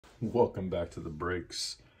Welcome back to the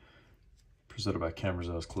breaks presented by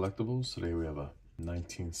Kammerzell's Collectibles. Today we have a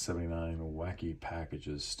 1979 Wacky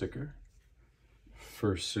Packages sticker.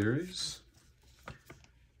 First series.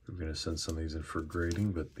 We're going to send some of these in for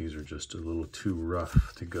grading, but these are just a little too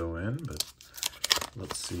rough to go in. But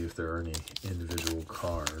let's see if there are any individual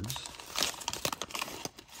cards.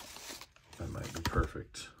 That might be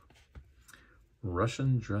perfect.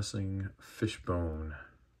 Russian dressing fishbone.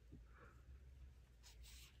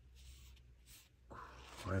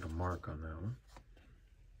 Quite a mark on that one.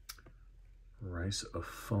 Rice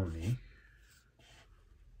Afoni.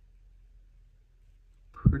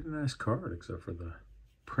 Pretty nice card, except for the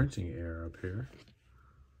printing error up here.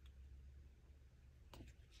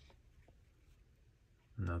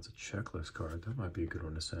 And that's a checklist card. That might be a good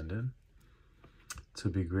one to send in. To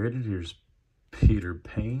be graded, here's Peter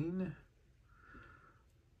Payne.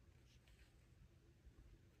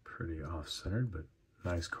 Pretty off-centered, but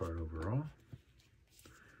nice card overall.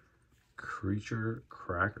 Creature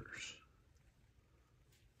Crackers.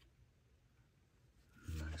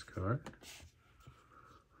 Nice card.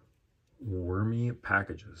 Wormy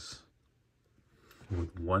Packages.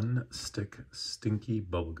 With one stick stinky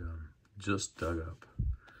bubblegum just dug up.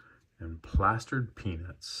 And plastered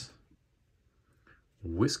peanuts.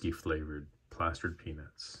 Whiskey flavored plastered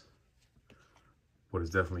peanuts. What is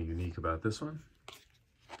definitely unique about this one?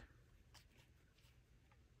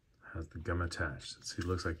 Has the gum attached. See, it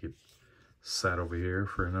looks like it sat over here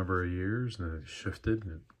for a number of years and then it shifted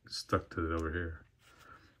and it stuck to it over here.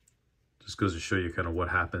 Just goes to show you kind of what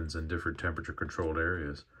happens in different temperature controlled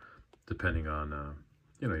areas depending on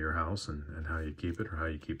you know, your house and how you keep it or how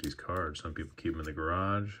you keep these cards. Some people keep them in the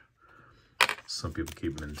garage, some people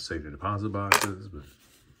keep them in safety deposit boxes, but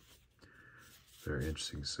very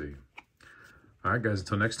interesting to see. All right guys,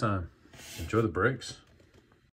 until next time, enjoy the breaks.